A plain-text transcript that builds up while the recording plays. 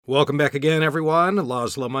Welcome back again, everyone.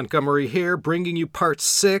 Laszlo Montgomery here, bringing you part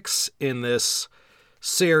 6 in this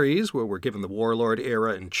series where we're giving the Warlord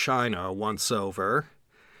Era in China a once-over.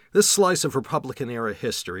 This slice of Republican-era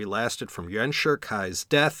history lasted from Yuan Shikai's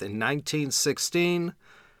death in 1916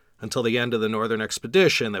 until the end of the Northern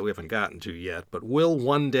Expedition that we haven't gotten to yet, but will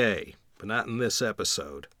one day, but not in this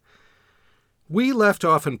episode. We left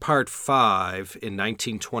off in part 5 in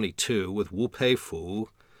 1922 with Wu Peifu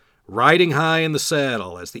riding high in the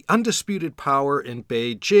saddle as the undisputed power in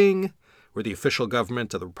Beijing, where the official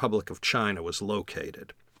government of the Republic of China was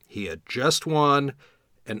located. He had just won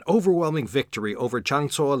an overwhelming victory over Zhang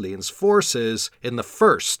Zuolin's forces in the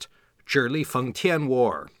First Zhili-Fengtian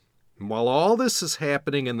War. And while all this is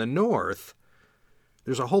happening in the north,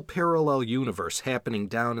 there's a whole parallel universe happening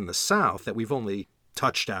down in the south that we've only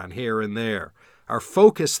touched on here and there. Our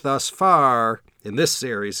focus thus far in this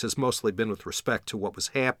series has mostly been with respect to what was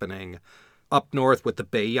happening up north with the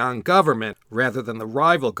Beiyang government rather than the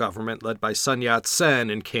rival government led by Sun Yat-sen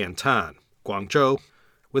in Canton, Guangzhou.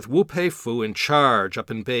 With Wu Peifu in charge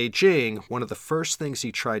up in Beijing, one of the first things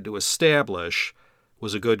he tried to establish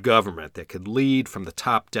was a good government that could lead from the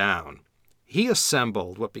top down. He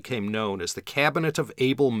assembled what became known as the Cabinet of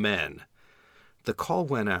Able Men. The call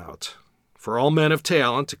went out for all men of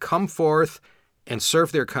talent to come forth and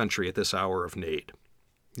serve their country at this hour of need.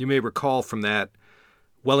 You may recall from that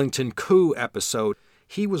Wellington coup episode,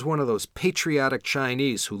 he was one of those patriotic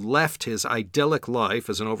Chinese who left his idyllic life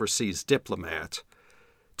as an overseas diplomat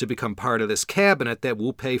to become part of this cabinet that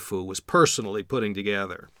Wu Peifu was personally putting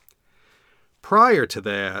together. Prior to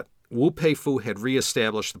that, Wu Peifu had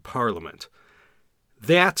reestablished the parliament.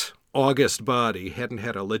 That august body hadn't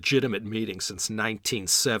had a legitimate meeting since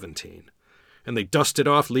 1917. And they dusted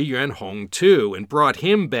off Li Yuanhong, too, and brought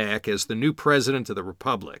him back as the new president of the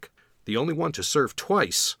Republic, the only one to serve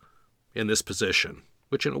twice in this position,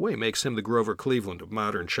 which in a way makes him the Grover Cleveland of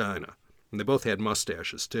modern China. And they both had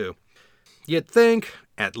mustaches, too. You'd think,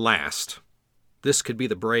 at last, this could be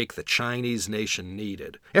the break the Chinese nation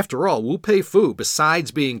needed. After all, Wu Peifu,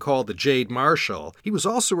 besides being called the Jade Marshal, he was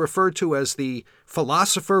also referred to as the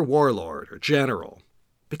philosopher warlord, or general,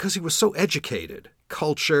 because he was so educated,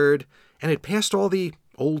 cultured, and had passed all the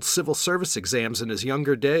old civil service exams in his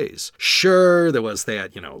younger days. Sure, there was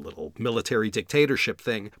that, little military dictatorship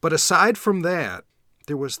thing, but aside from that,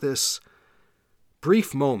 there was this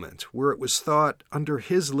brief moment where it was thought, under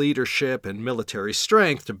his leadership and military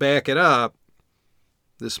strength to back it up,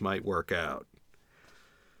 this might work out.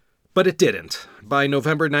 But it didn't. By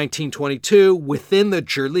November 1922, within the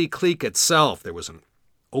Zhili clique itself, there was an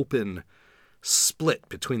open split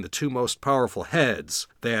between the two most powerful heads,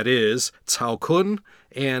 that is, Cao Kun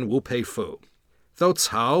and Wu Peifu. Though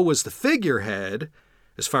Cao was the figurehead,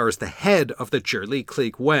 as far as the head of the Zhili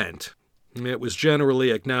clique went, it was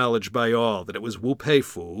generally acknowledged by all that it was Wu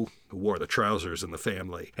Peifu who wore the trousers in the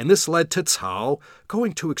family. And this led to Cao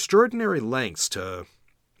going to extraordinary lengths to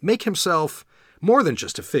make himself more than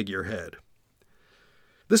just a figurehead.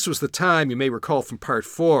 This was the time, you may recall from part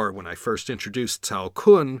 4, when I first introduced Cao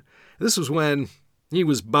Kun. This was when he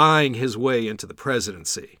was buying his way into the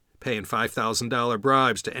presidency, paying $5,000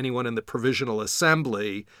 bribes to anyone in the Provisional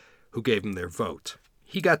Assembly who gave him their vote.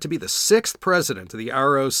 He got to be the 6th president of the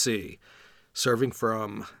ROC, serving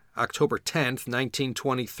from October 10th,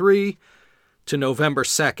 1923 to November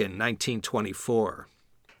 2nd, 1924.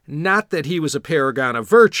 Not that he was a paragon of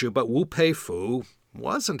virtue, but Wu Peifu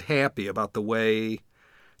wasn't happy about the way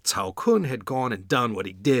Cao Kun had gone and done what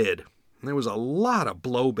he did. There was a lot of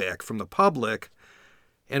blowback from the public,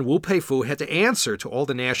 and Wu Peifu had to answer to all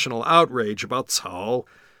the national outrage about Cao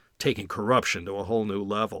taking corruption to a whole new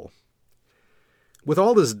level. With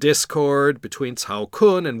all this discord between Cao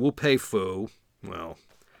Kun and Wu Peifu, well,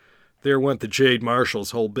 there went the Jade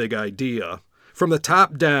Marshal's whole big idea. From the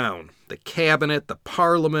top down, the cabinet, the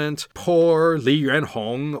parliament, poor Li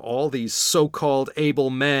Yuanhong, all these so-called able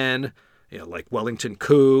men, like Wellington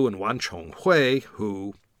Koo and Wan Chonghui,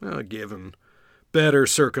 who, given better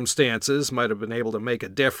circumstances, might have been able to make a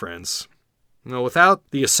difference. Without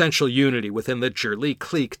the essential unity within the Zhili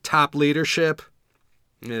clique top leadership,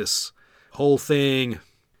 this whole thing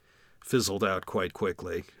fizzled out quite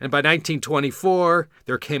quickly. And by 1924,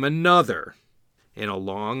 there came another in a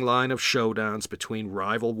long line of showdowns between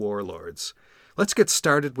rival warlords. Let's get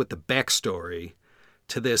started with the backstory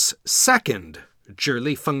to this second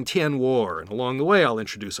Zhili-Fengtian War, and along the way I'll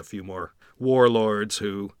introduce a few more warlords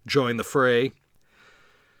who joined the fray.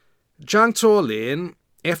 Zhang Zuolin,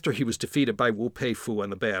 after he was defeated by Wu Peifu on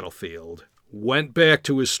the battlefield, went back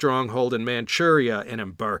to his stronghold in Manchuria and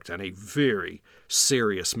embarked on a very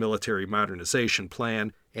serious military modernization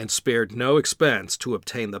plan. and spared no expense to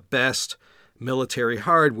obtain the best military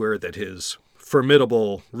hardware that his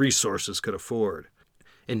formidable resources could afford.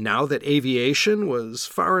 And now that aviation was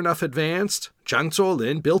far enough advanced, Zhang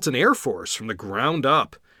Zuolin built an air force from the ground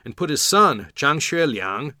up and put his son, Zhang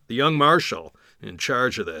Xueliang, the young marshal, in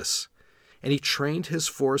charge of this. And he trained his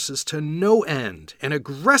forces to no end and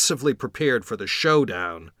aggressively prepared for the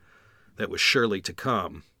showdown that was surely to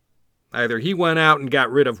come. Either he went out and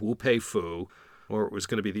got rid of Wu Peifu, or it was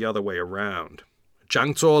going to be the other way around.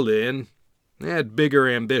 Zhang Zuolin had bigger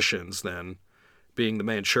ambitions than being the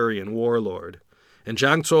Manchurian warlord. And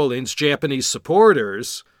Zhang Zuolin's Japanese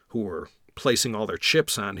supporters, who were placing all their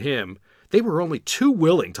chips on him, they were only too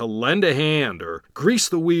willing to lend a hand or grease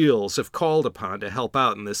the wheels if called upon to help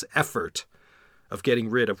out in this effort of getting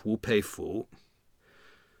rid of Wu Peifu.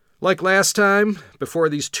 Like last time, before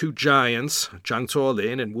these two giants, Zhang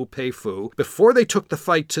Zuolin and Wu Peifu, before they took the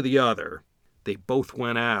fight to the other, they both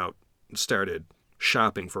went out and started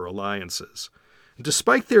shopping for alliances.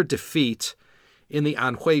 Despite their defeat in the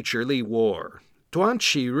Anhui-Zhili War, Duan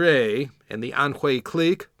Qirui and the Anhui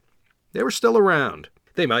clique, they were still around.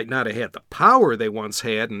 They might not have had the power they once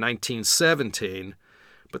had in 1917,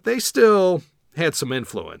 but they still had some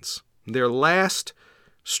influence. Their last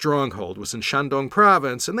stronghold was in Shandong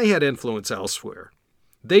province, and they had influence elsewhere.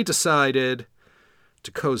 They decided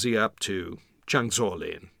to cozy up to Zhang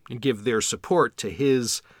Zuolin and give their support to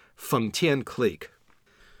his Fengtian clique.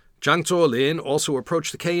 Zhang Zuolin also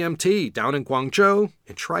approached the KMT down in Guangzhou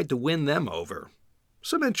and tried to win them over.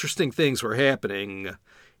 Some interesting things were happening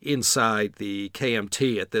inside the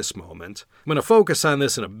KMT at this moment. I'm going to focus on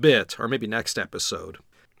this in a bit, or maybe next episode.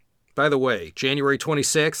 By the way, January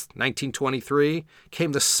 26, 1923,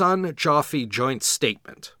 came the Sun-Joffre Joint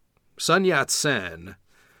Statement. Sun Yat-sen,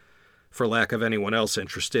 for lack of anyone else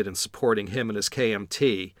interested in supporting him and his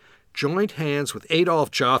KMT, joined hands with Adolf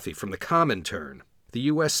Joffe from the Comintern. The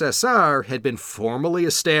USSR had been formally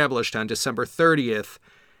established on December 30th,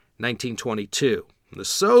 1922. The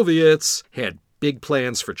Soviets had big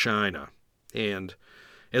plans for China. And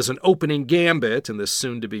as an opening gambit in this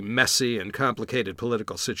soon-to-be messy and complicated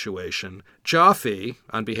political situation, Joffe,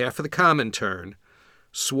 on behalf of the Comintern,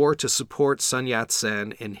 swore to support Sun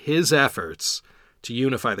Yat-sen in his efforts to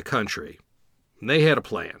unify the country. And they had a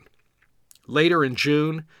plan. Later in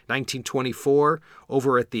June 1924,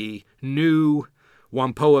 over at the new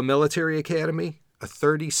Whampoa Military Academy, a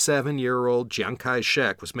 37-year-old Chiang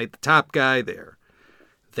Kai-shek was made the top guy there.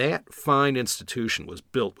 That fine institution was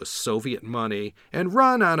built with Soviet money and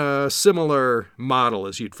run on a similar model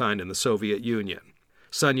as you'd find in the Soviet Union.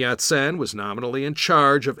 Sun Yat-sen was nominally in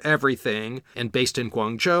charge of everything and based in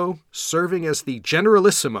Guangzhou, serving as the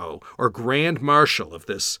generalissimo or grand marshal of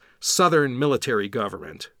this southern military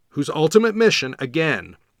government, whose ultimate mission,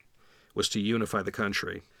 again, was to unify the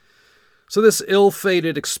country. So this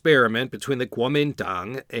ill-fated experiment between the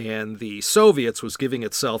Kuomintang and the Soviets was giving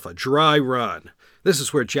itself a dry run. This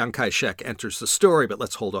is where Chiang Kai-shek enters the story, but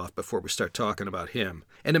let's hold off before we start talking about him.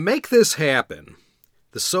 And to make this happen,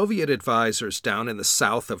 the Soviet advisors down in the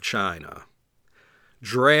south of China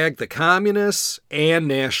dragged the communists and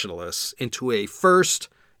nationalists into a first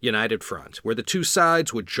united front, where the two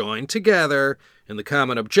sides would join together in the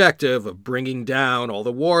common objective of bringing down all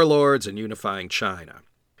the warlords and unifying China.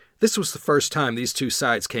 This was the first time these two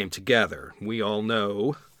sides came together. We all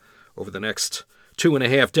know over the next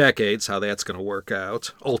 2.5 decades how that's going to work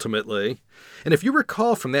out, ultimately. And if you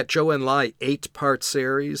recall from that Zhou Enlai 8-part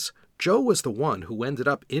series, Zhou was the one who ended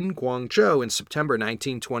up in Guangzhou in September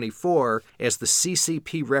 1924 as the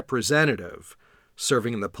CCP representative,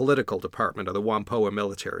 serving in the political department of the Whampoa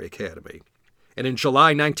Military Academy. And in July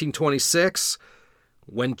 1926,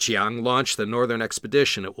 when Chiang launched the Northern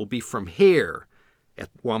Expedition, it will be from here, at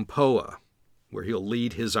Whampoa, where he'll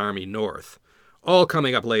lead his army north. All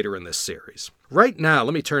coming up later in this series. Right now,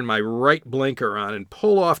 let me turn my right blinker on and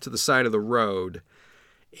pull off to the side of the road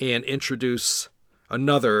and introduce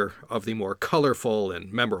another of the more colorful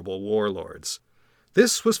and memorable warlords.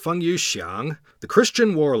 This was Feng Yuxiang, the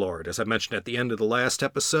Christian warlord, as I mentioned at the end of the last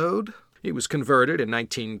episode. He was converted in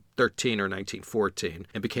 1913 or 1914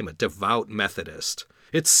 and became a devout Methodist.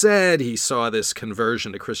 It's said he saw this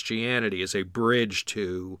conversion to Christianity as a bridge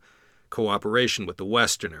to cooperation with the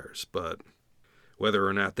Westerners, but whether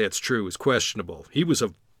or not that's true is questionable. He was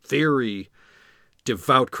a very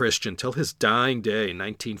devout Christian till his dying day in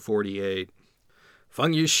 1948.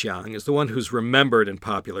 Feng Yuxiang is the one who's remembered in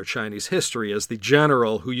popular Chinese history as the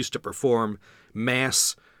general who used to perform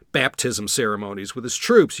mass baptism ceremonies with his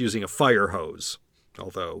troops using a fire hose,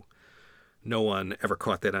 although no one ever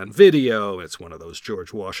caught that on video. It's one of those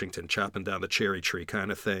George Washington chopping down the cherry tree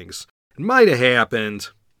kind of things. It might have happened,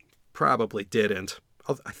 probably didn't.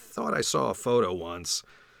 I thought I saw a photo once.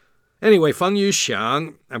 Anyway, Feng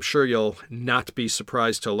Yuxiang, I'm sure you'll not be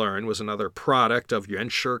surprised to learn, was another product of Yuan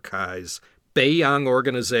Shikai's Beiyang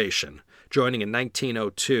organization, joining in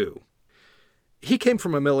 1902. He came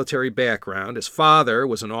from a military background. His father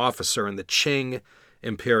was an officer in the Qing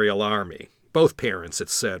Imperial Army. Both parents,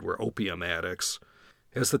 it's said, were opium addicts.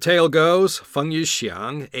 As the tale goes, Feng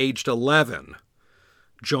Yuxiang, aged 11,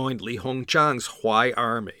 joined Li Hongzhang's Huai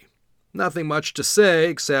army. Nothing much to say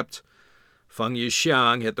except Feng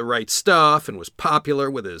Yuxiang had the right stuff and was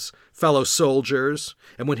popular with his fellow soldiers,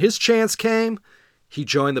 and when his chance came, he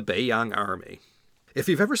joined the Beiyang army. If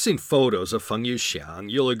you've ever seen photos of Feng Yuxiang,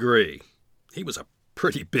 you'll agree. He was a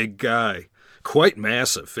pretty big guy, quite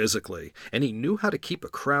massive physically, and he knew how to keep a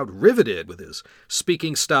crowd riveted with his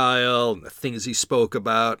speaking style and the things he spoke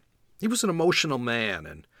about. He was an emotional man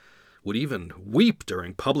and would even weep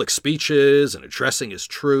during public speeches and addressing his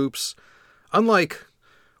troops. Unlike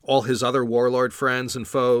all his other warlord friends and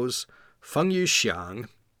foes, Feng Yuxiang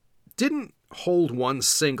didn't hold one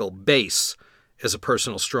single base as a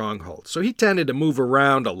personal stronghold, so he tended to move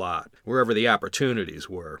around a lot wherever the opportunities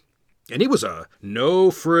were. And he was a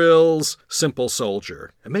no-frills, simple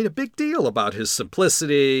soldier, and made a big deal about his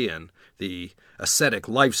simplicity and the ascetic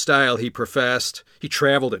lifestyle he professed. He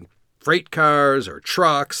traveled in freight cars or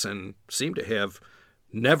trucks and seemed to have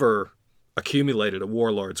never accumulated a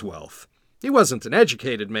warlord's wealth. He wasn't an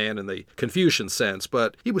educated man in the Confucian sense,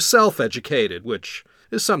 but he was self-educated, which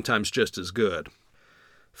is sometimes just as good.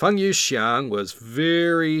 Feng Yuxiang was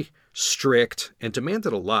very strict and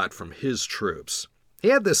demanded a lot from his troops. He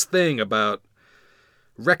had this thing about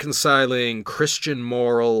reconciling Christian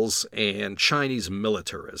morals and Chinese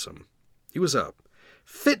militarism. He was a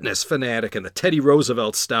fitness fanatic in the Teddy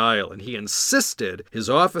Roosevelt style, and he insisted his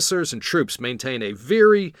officers and troops maintain a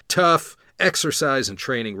very tough exercise and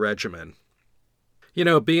training regimen. You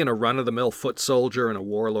know, being a run-of-the-mill foot soldier in a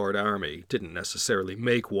warlord army didn't necessarily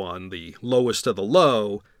make one the lowest of the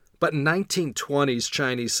low, but in 1920s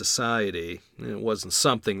Chinese society, it wasn't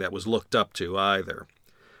something that was looked up to either.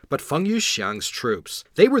 But Feng Yuxiang's troops,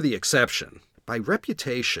 they were the exception. By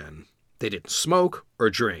reputation, they didn't smoke or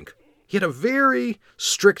drink. He had a very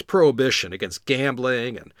strict prohibition against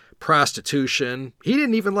gambling and prostitution. He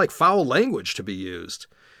didn't even like foul language to be used.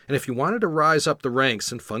 And if you wanted to rise up the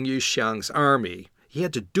ranks in Feng Yuxiang's army, you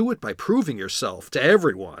had to do it by proving yourself to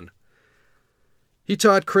everyone. He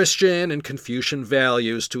taught Christian and Confucian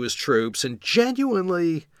values to his troops and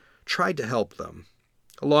genuinely tried to help them.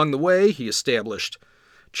 Along the way, he established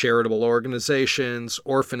charitable organizations,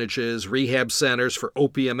 orphanages, rehab centers for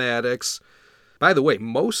opium addicts. By the way,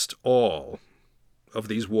 most all of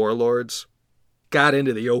these warlords got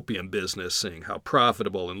into the opium business, seeing how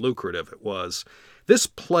profitable and lucrative it was. This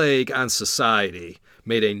plague on society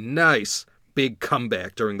made a nice big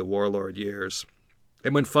comeback during the warlord years.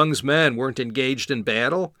 And when Feng's men weren't engaged in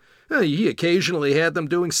battle, he occasionally had them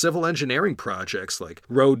doing civil engineering projects like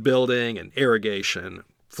road building and irrigation,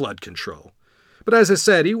 flood control. But as I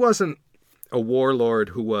said, he wasn't a warlord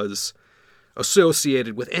who was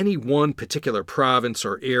associated with any one particular province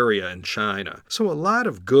or area in China. So a lot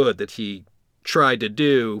of good that he tried to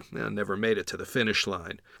do never made it to the finish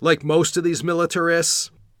line. Like most of these militarists,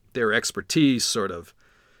 their expertise sort of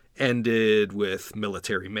ended with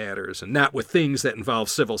military matters and not with things that involve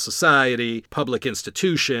civil society, public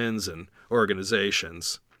institutions, and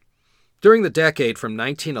organizations. During the decade from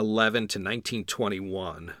 1911 to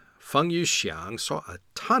 1921, Feng Yuxiang saw a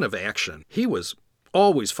ton of action. He was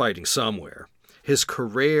always fighting somewhere. His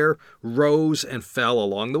career rose and fell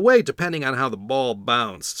along the way, depending on how the ball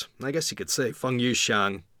bounced. I guess you could say Feng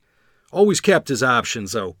Yuxiang always kept his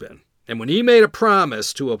options open. And when he made a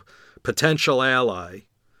promise to a potential ally,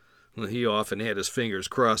 he often had his fingers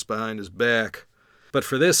crossed behind his back. But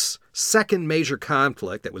for this second major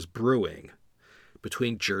conflict that was brewing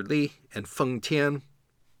between Zhi and Feng Tian,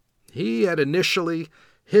 he had initially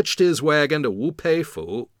hitched his wagon to Wu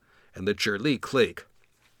Peifu and the Zhi clique.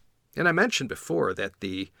 And I mentioned before that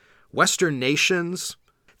the Western nations,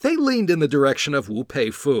 they leaned in the direction of Wu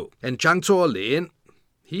Peifu. And Zhang Zuolin,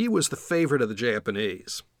 he was the favorite of the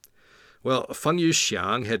Japanese. Well, Feng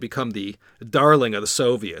Yuxiang had become the darling of the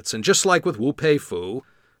Soviets, and just like with Wu Peifu,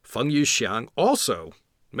 Feng Yuxiang also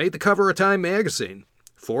made the cover of Time magazine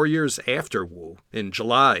 4 years after Wu, in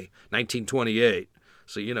July 1928.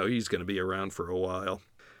 So, he's going to be around for a while.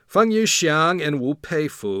 Feng Yuxiang and Wu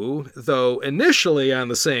Peifu, though initially on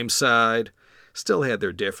the same side, still had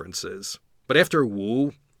their differences. But after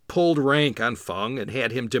Wu pulled rank on Feng and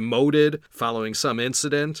had him demoted following some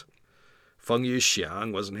incident, Feng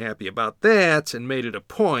Yuxiang wasn't happy about that and made it a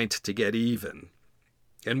point to get even.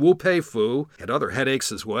 And Wu Peifu had other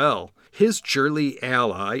headaches as well. His Zhili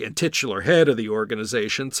ally and titular head of the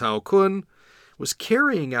organization, Cao Kun, was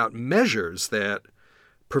carrying out measures that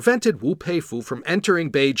prevented Wu Peifu from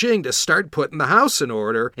entering Beijing to start putting the house in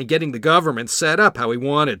order and getting the government set up how he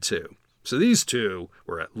wanted to. So these two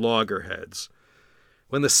were at loggerheads.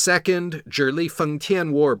 When the Second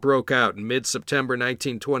Zhili-Fengtian War broke out in mid-September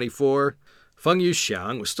 1924, Feng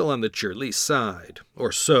Yuxiang was still on the Zhili side,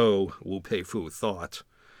 or so Wu Peifu thought.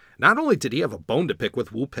 Not only did he have a bone to pick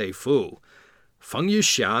with Wu Peifu, Feng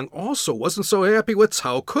Yuxiang also wasn't so happy with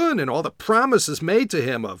Cao Kun and all the promises made to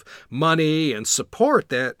him of money and support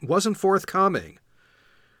that wasn't forthcoming.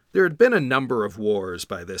 There had been a number of wars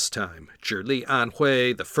by this time.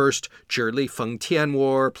 Zhili-Anhui, the First Zhili-Fengtian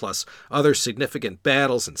War, plus other significant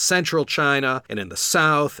battles in central China and in the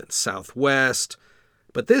south and southwest.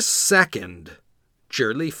 But this Second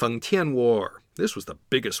Zhili-Fengtian War, this was the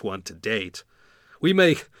biggest one to date. We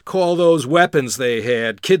may call those weapons they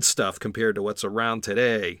had kid stuff compared to what's around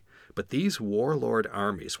today, but these warlord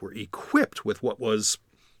armies were equipped with what was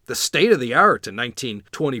the state of the art in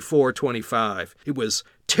 1924-25. It was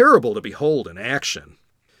terrible to behold in action.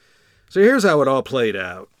 So here's how it all played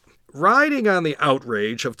out. Riding on the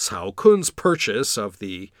outrage of Cao Kun's purchase of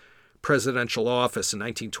the presidential office in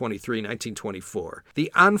 1923-1924,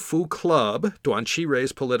 the Anfu Club, Duan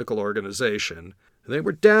Qirei's political organization, they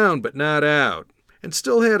were down but not out, and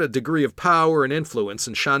still had a degree of power and influence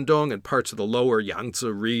in Shandong and parts of the lower Yangtze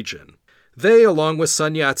region. They, along with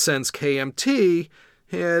Sun Yat-sen's KMT,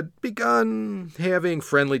 had begun having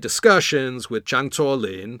friendly discussions with Jiang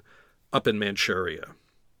Zuolin up in Manchuria.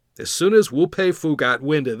 As soon as Wu Peifu got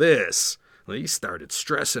wind of this, he started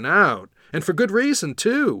stressing out, and for good reason,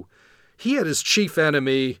 too. He had his chief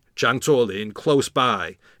enemy, Jiang Zuolin, close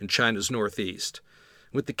by in China's northeast.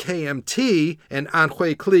 With the KMT and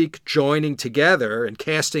Anhui clique joining together and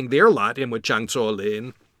casting their lot in with Jiang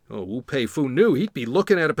Zuolin, Wu Peifu knew he'd be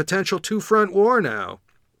looking at a potential two-front war now.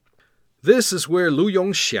 This is where Lu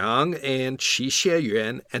Yongxiang and Qi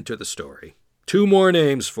Xieyuan enter the story. Two more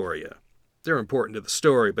names for you. They're important to the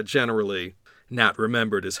story, but generally not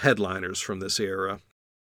remembered as headliners from this era.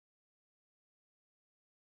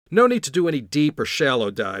 No need to do any deep or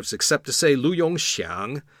shallow dives except to say Lu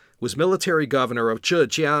Yongxiang was military governor of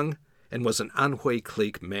Zhejiang and was an Anhui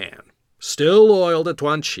clique man. Still loyal to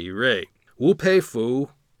Duan Qirei, Wu Peifu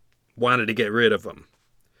wanted to get rid of him.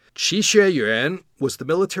 Qi Xieyuan was the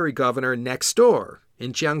military governor next door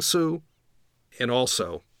in Jiangsu and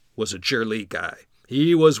also was a Zhili guy.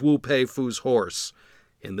 He was Wu Peifu's horse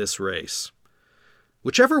in this race.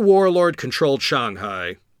 Whichever warlord controlled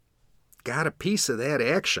Shanghai got a piece of that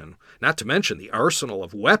action, not to mention the arsenal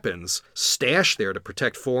of weapons stashed there to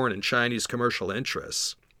protect foreign and Chinese commercial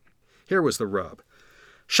interests. Here was the rub.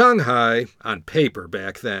 Shanghai, on paper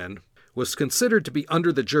back then, was considered to be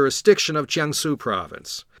under the jurisdiction of Jiangsu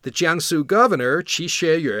province. The Jiangsu governor, Qi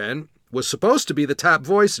Xieyuan, was supposed to be the top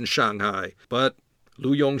voice in Shanghai, but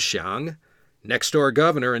Lu Yongxiang, next-door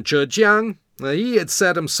governor in Zhejiang, he had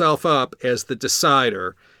set himself up as the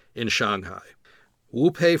decider in Shanghai. Wu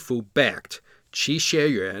Peifu backed Qi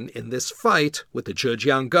Xieyuan in this fight with the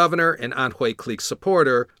Zhejiang governor and Anhui clique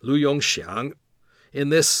supporter Lu Yongxiang. In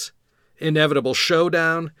this inevitable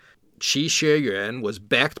showdown, Qi Xieyuan was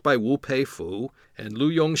backed by Wu Peifu, and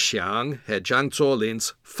Lu Yongxiang had Jiang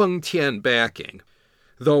Zuolin's Fengtian backing.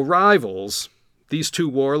 Though rivals, these two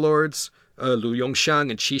warlords, Lu Yongxiang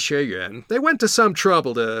and Qi Xieyuan, they went to some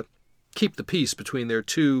trouble to keep the peace between their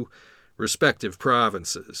two respective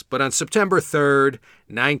provinces. But on September 3rd,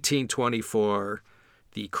 1924,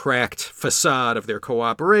 the cracked facade of their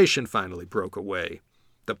cooperation finally broke away.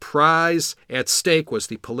 The prize at stake was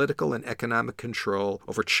the political and economic control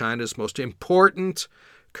over China's most important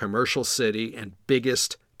commercial city and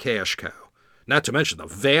biggest cash cow. Not to mention the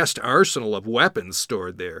vast arsenal of weapons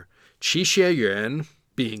stored there. Qi Xieyuan,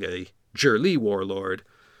 being a Zhili warlord,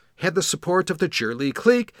 had the support of the Zhili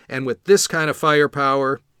clique, and with this kind of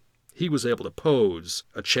firepower, he was able to pose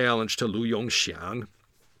a challenge to Lu Yongxiang.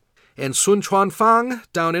 And Sun Chuanfang,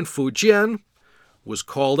 down in Fujian, was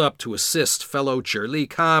called up to assist fellow Zhili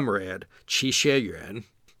comrade Qi Xieyuan.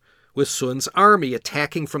 With Sun's army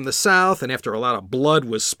attacking from the south, and after a lot of blood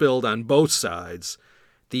was spilled on both sides,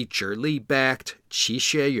 the Zhili-backed Qi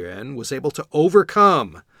Xieyuan was able to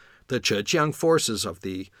overcome the Zhejiang forces of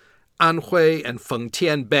the Anhui and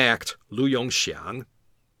Fengtian-backed Lu Yongxiang.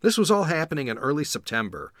 This was all happening in early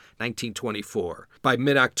September 1924. By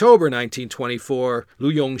mid-October 1924,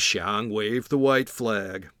 Lu Yongxiang waved the white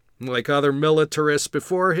flag. Like other militarists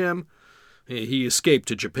before him, he escaped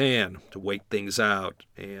to Japan to wait things out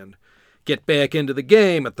and get back into the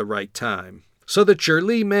game at the right time. So the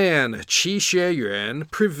Zhili man, Qi Xie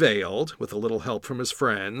prevailed with a little help from his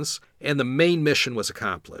friends, and the main mission was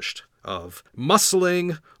accomplished of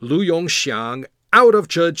muscling Lu Yongxiang out of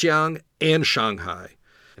Zhejiang and Shanghai.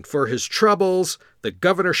 And for his troubles, the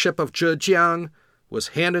governorship of Zhejiang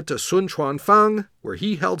was handed to Sun Quanfang, where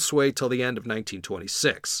he held sway till the end of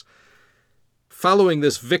 1926. Following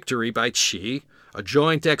this victory by Qi, a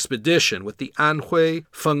joint expedition with the Anhui,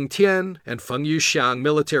 Fengtian, and Feng Yuxiang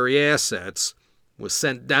military assets was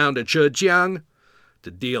sent down to Zhejiang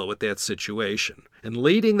to deal with that situation. And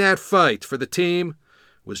leading that fight for the team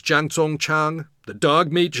was Jiang Zongchang, the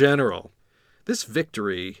dog meat general. This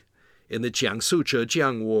victory in the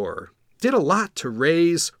Jiangsu-Zhejiang War did a lot to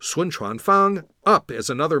raise Sun Quanfang up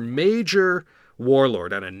as another major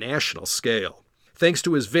warlord on a national scale. Thanks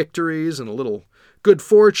to his victories and a little good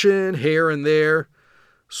fortune here and there,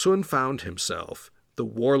 Sun found himself the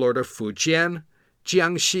warlord of Fujian,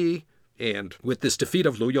 Jiangxi, and with this defeat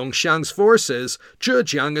of Lu Yongxiang's forces,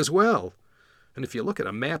 Zhejiang as well. And if you look at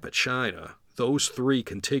a map of China, those three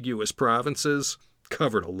contiguous provinces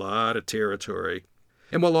covered a lot of territory.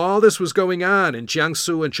 And while all this was going on in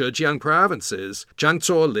Jiangsu and Zhejiang provinces, Zhang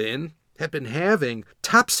Zuolin had been having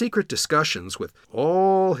top-secret discussions with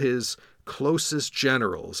all his closest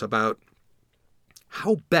generals about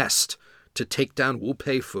how best to take down Wu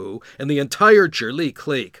Peifu and the entire Zhili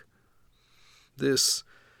clique. This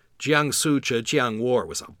Jiangsu-Zhejiang War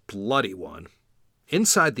was a bloody one.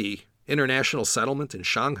 Inside the international settlement in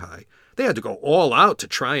Shanghai, they had to go all out to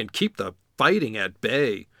try and keep the fighting at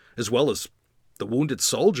bay, as well as the wounded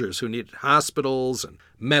soldiers who needed hospitals and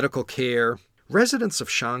medical care. Residents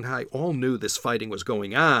of Shanghai all knew this fighting was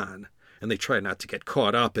going on, and they tried not to get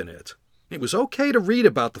caught up in it. It was okay to read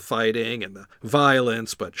about the fighting and the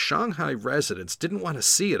violence, but Shanghai residents didn't want to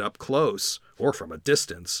see it up close or from a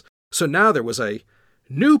distance. So now there was a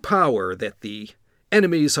new power that the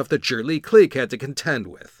enemies of the Zhili clique had to contend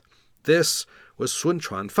with. This was Sun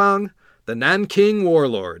Quanfang, the Nanking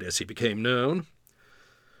warlord, as he became known.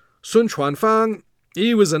 Sun Quanfang,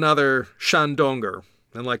 he was another Shandonger,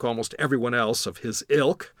 and like almost everyone else of his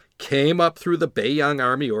ilk, came up through the Beiyang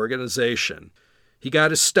army organization. He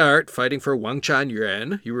got his start fighting for Wang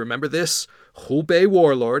Changyuan. You remember this? Hubei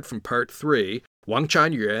warlord from Part 3. Wang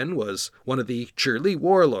Changyuan was one of the Zhili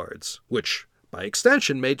warlords, which by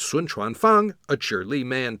extension made Sun Quanfang a Zhili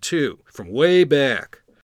man too, from way back.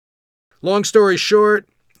 Long story short,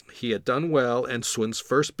 he had done well, and Sun's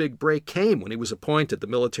first big break came when he was appointed the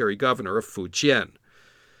military governor of Fujian.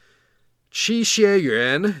 Qi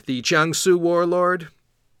Xie, the Jiangsu warlord,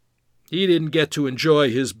 he didn't get to enjoy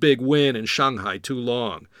his big win in Shanghai too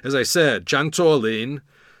long. As I said, Zhang Zuolin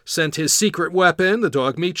sent his secret weapon, the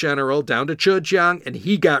dog meat general, down to Zhejiang, and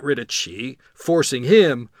he got rid of Qi, forcing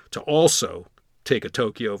him to also take a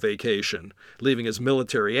Tokyo vacation, leaving his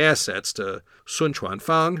military assets to Sun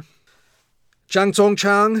Quanfang. Jiang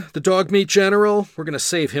Zongchang, the dog meat general, we're going to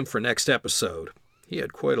save him for next episode. He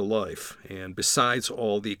had quite a life, and besides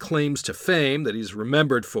all the claims to fame that he's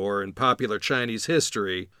remembered for in popular Chinese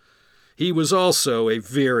history, he was also a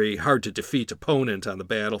very hard-to-defeat opponent on the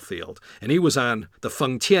battlefield, and he was on the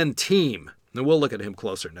Fengtian team, and we'll look at him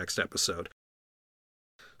closer next episode.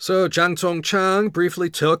 So Jiang Zongchang briefly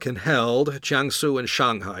took and held Jiangsu and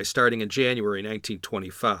Shanghai starting in January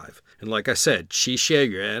 1925. And like I said, Qi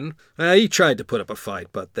Xie, he tried to put up a fight,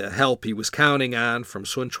 but the help he was counting on from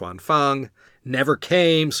Sun Quanfang never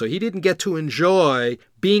came, so he didn't get to enjoy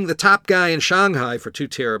being the top guy in Shanghai for too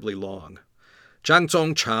terribly long. Jiang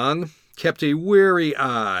Zongchang kept a wary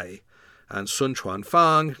eye on Sun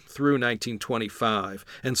Quanfang through 1925,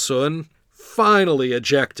 and Sun finally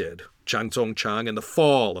ejected Jiang Zongchang in the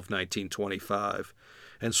fall of 1925.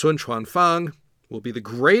 And Sun Quanfang will be the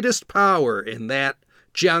greatest power in that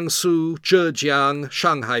Jiangsu, Zhejiang,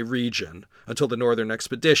 Shanghai region until the Northern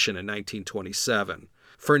Expedition in 1927.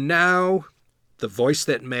 For now, the voice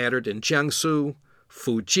that mattered in Jiangsu,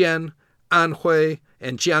 Fujian, Anhui,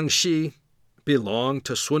 and Jiangxi belonged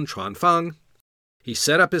to Sun Quanfang. He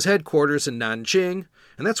set up his headquarters in Nanjing,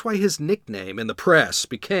 and that's why his nickname in the press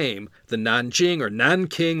became the Nanjing or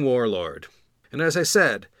Nanking Warlord. And as I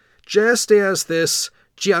said, just as this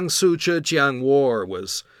Jiangsu-Zhejiang War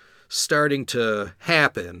was starting to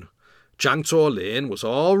happen, Zhang Zuolin was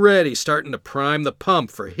already starting to prime the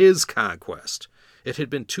pump for his conquest. It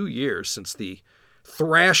had been 2 years since the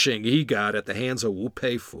thrashing he got at the hands of Wu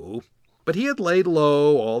Peifu, but he had laid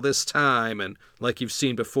low all this time, and like you've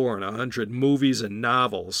seen before in 100 movies and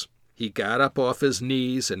novels, he got up off his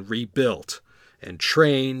knees and rebuilt and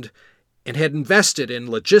trained and had invested in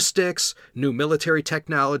logistics, new military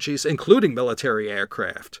technologies, including military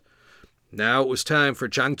aircraft. Now it was time for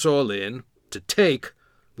Zhang Zuolin to take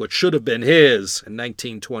what should have been his in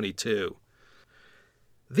 1922.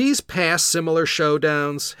 These past similar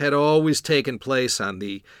showdowns had always taken place on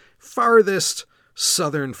the farthest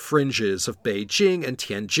southern fringes of Beijing and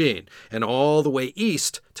Tianjin, and all the way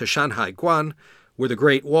east to Shanhaiguan, where the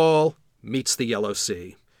Great Wall meets the Yellow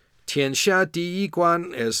Sea. Tianxia Di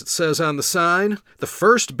Guan, as it says on the sign, the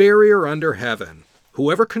first barrier under heaven.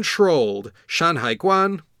 Whoever controlled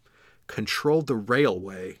Shanhaiguan controlled the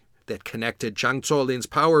railway that connected Zhang Zuolin's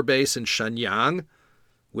power base in Shenyang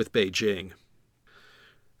with Beijing.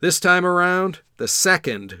 This time around, the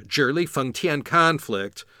second Zhili-Fengtian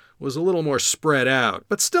conflict was a little more spread out,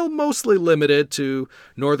 but still mostly limited to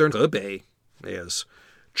northern Hebei, as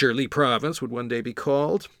Zhili province would one day be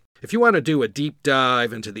called. If you want to do a deep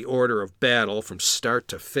dive into the order of battle from start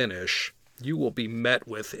to finish, you will be met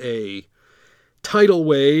with a tidal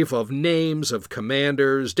wave of names of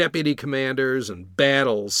commanders, deputy commanders, and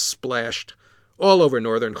battles splashed all over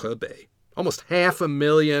northern Hebei. Almost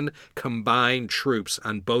 500,000 combined troops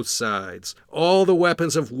on both sides. All the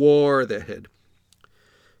weapons of war that had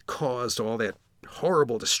caused all that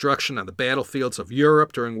horrible destruction on the battlefields of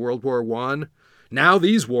Europe during World War I. Now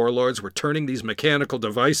these warlords were turning these mechanical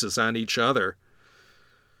devices on each other.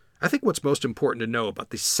 I think what's most important to know about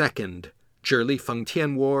the second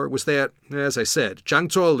Zhili-Fengtian War was that, as I said, Zhang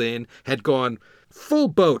Zuolin had gone full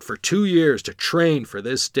boat for 2 years to train for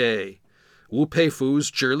this day. Wu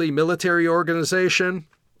Peifu's Zhili military organization,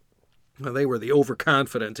 well, they were the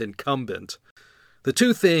overconfident incumbent. The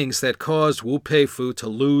two things that caused Wu Peifu to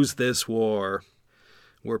lose this war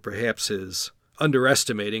were perhaps his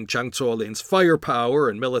underestimating Zhang Zuolin's firepower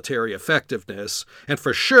and military effectiveness, and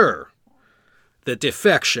for sure, the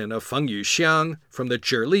defection of Feng Yuxiang from the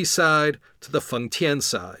Zhili side to the Fengtian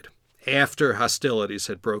side, after hostilities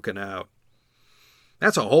had broken out.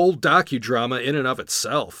 That's a whole docudrama in and of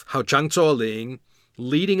itself, how Zhang Zuolin,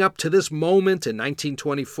 leading up to this moment in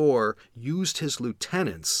 1924, used his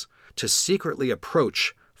lieutenants to secretly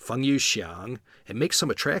approach Feng Yuxiang and make some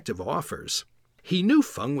attractive offers. He knew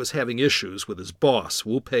Feng was having issues with his boss,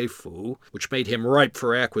 Wu Peifu, which made him ripe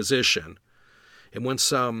for acquisition. And when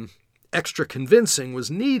some extra convincing was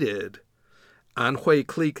needed, Anhui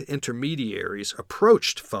clique intermediaries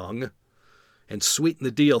approached Feng and sweetened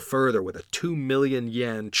the deal further with a 2 million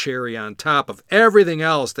yen cherry on top of everything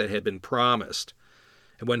else that had been promised.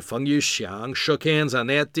 And when Feng Yuxiang shook hands on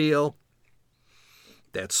that deal,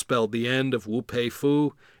 that spelled the end of Wu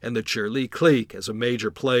Peifu and the Zhili clique as a major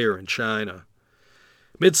player in China.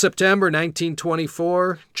 Mid-September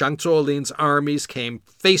 1924, Zhang Zuolin's armies came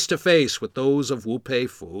face-to-face with those of Wu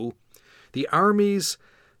Peifu. The armies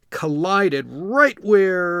collided right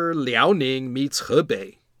where Liaoning meets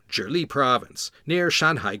Hebei, Zhili province, near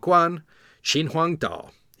Shanhaiguan,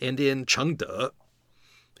 Xinhuangdao, and in Chengde.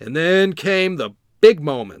 And then came the big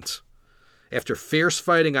moment. After fierce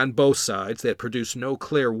fighting on both sides that produced no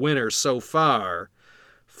clear winner so far,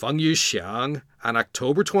 Feng Yuxiang, on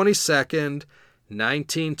October 22nd,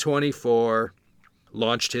 1924,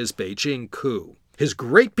 launched his Beijing coup, his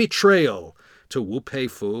great betrayal to Wu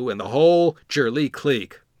Peifu and the whole Zhili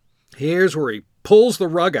clique. Here's where he pulls the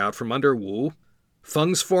rug out from under Wu.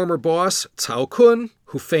 Feng's former boss, Cao Kun,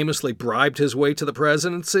 who famously bribed his way to the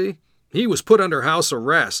presidency, he was put under house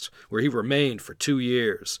arrest, where he remained for 2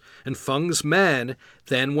 years. And Feng's men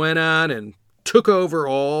then went on and took over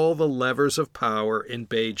all the levers of power in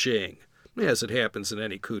Beijing, as it happens in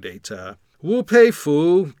any coup d'etat. Wu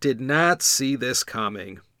Peifu did not see this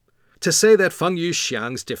coming. To say that Feng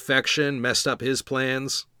Yuxiang's defection messed up his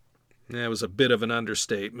plans, that was a bit of an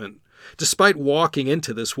understatement. Despite walking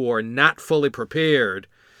into this war not fully prepared,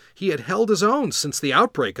 he had held his own since the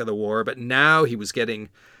outbreak of the war, but now he was getting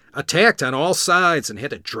attacked on all sides and had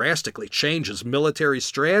to drastically change his military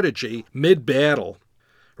strategy mid-battle.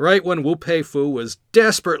 Right when Wu Peifu was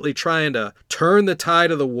desperately trying to turn the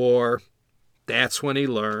tide of the war, that's when he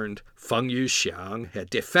learned Feng Yuxiang had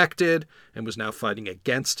defected and was now fighting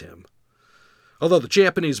against him. Although the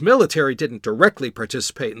Japanese military didn't directly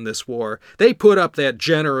participate in this war, they put up that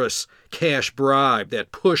generous cash bribe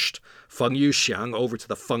that pushed Feng Yuxiang over to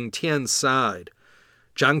the Fengtian side.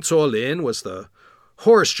 Zhang Zuolin was the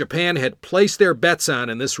horse Japan had placed their bets on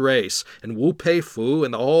in this race, and Wu Peifu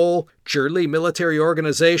and the whole Zhili military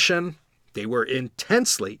organization, they were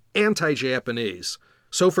intensely anti-Japanese.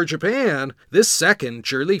 So for Japan, this second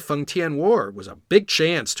Zhili-Fengtian War was a big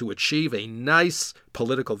chance to achieve a nice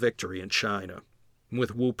political victory in China.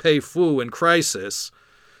 With Wu Peifu in crisis,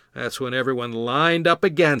 that's when everyone lined up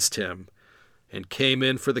against him and came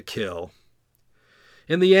in for the kill.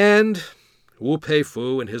 In the end, Wu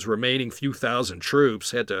Peifu and his remaining few thousand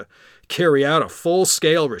troops had to carry out a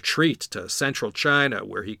full-scale retreat to central China,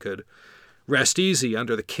 where he could rest easy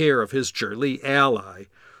under the care of his Zhili ally,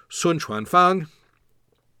 Sun Quanfang.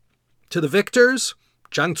 To the victors,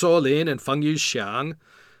 Zhang Zuolin and Feng Yuxiang,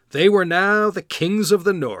 they were now the kings of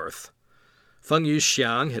the north. Feng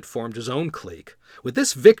Yuxiang had formed his own clique. With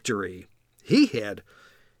this victory, he had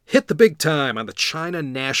hit the big time on the China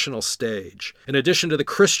national stage. In addition to the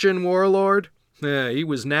Christian warlord, he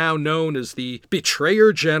was now known as the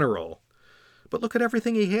Betrayer General. But look at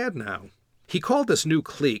everything he had now. He called this new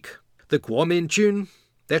clique the Guominjun.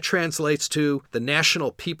 That translates to the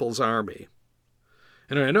National People's Army.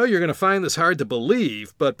 And I know you're going to find this hard to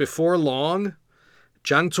believe, but before long,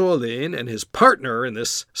 Zhang Zuolin and his partner in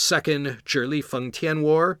this second Zhili Fengtian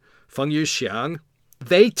War, Feng Yuxiang,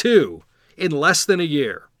 they too, in less than a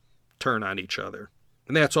year, turn on each other.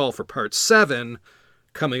 And that's all for part 7,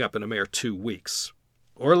 coming up in a mere 2 weeks.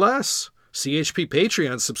 Or less. CHP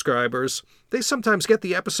Patreon subscribers, they sometimes get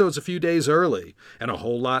the episodes a few days early, and a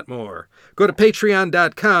whole lot more. Go to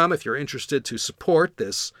patreon.com if you're interested to support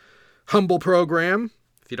this humble program.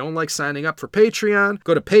 If you don't like signing up for Patreon,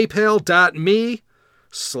 go to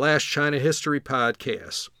paypal.me/China History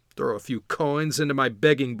Podcast. Throw a few coins into my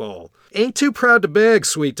begging bowl. Ain't too proud to beg,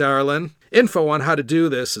 sweet darling. Info on how to do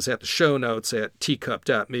this is at the show notes at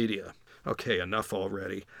teacup.media. Okay, enough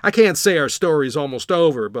already. I can't say our story's almost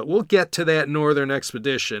over, but we'll get to that northern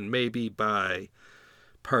expedition maybe by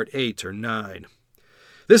part 8 or 9.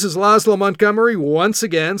 This is Laszlo Montgomery once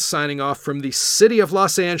again signing off from the city of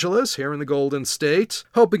Los Angeles here in the Golden State.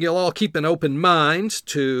 Hoping you'll all keep an open mind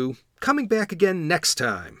to coming back again next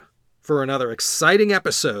time for another exciting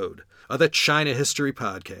episode of the China History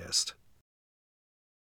Podcast.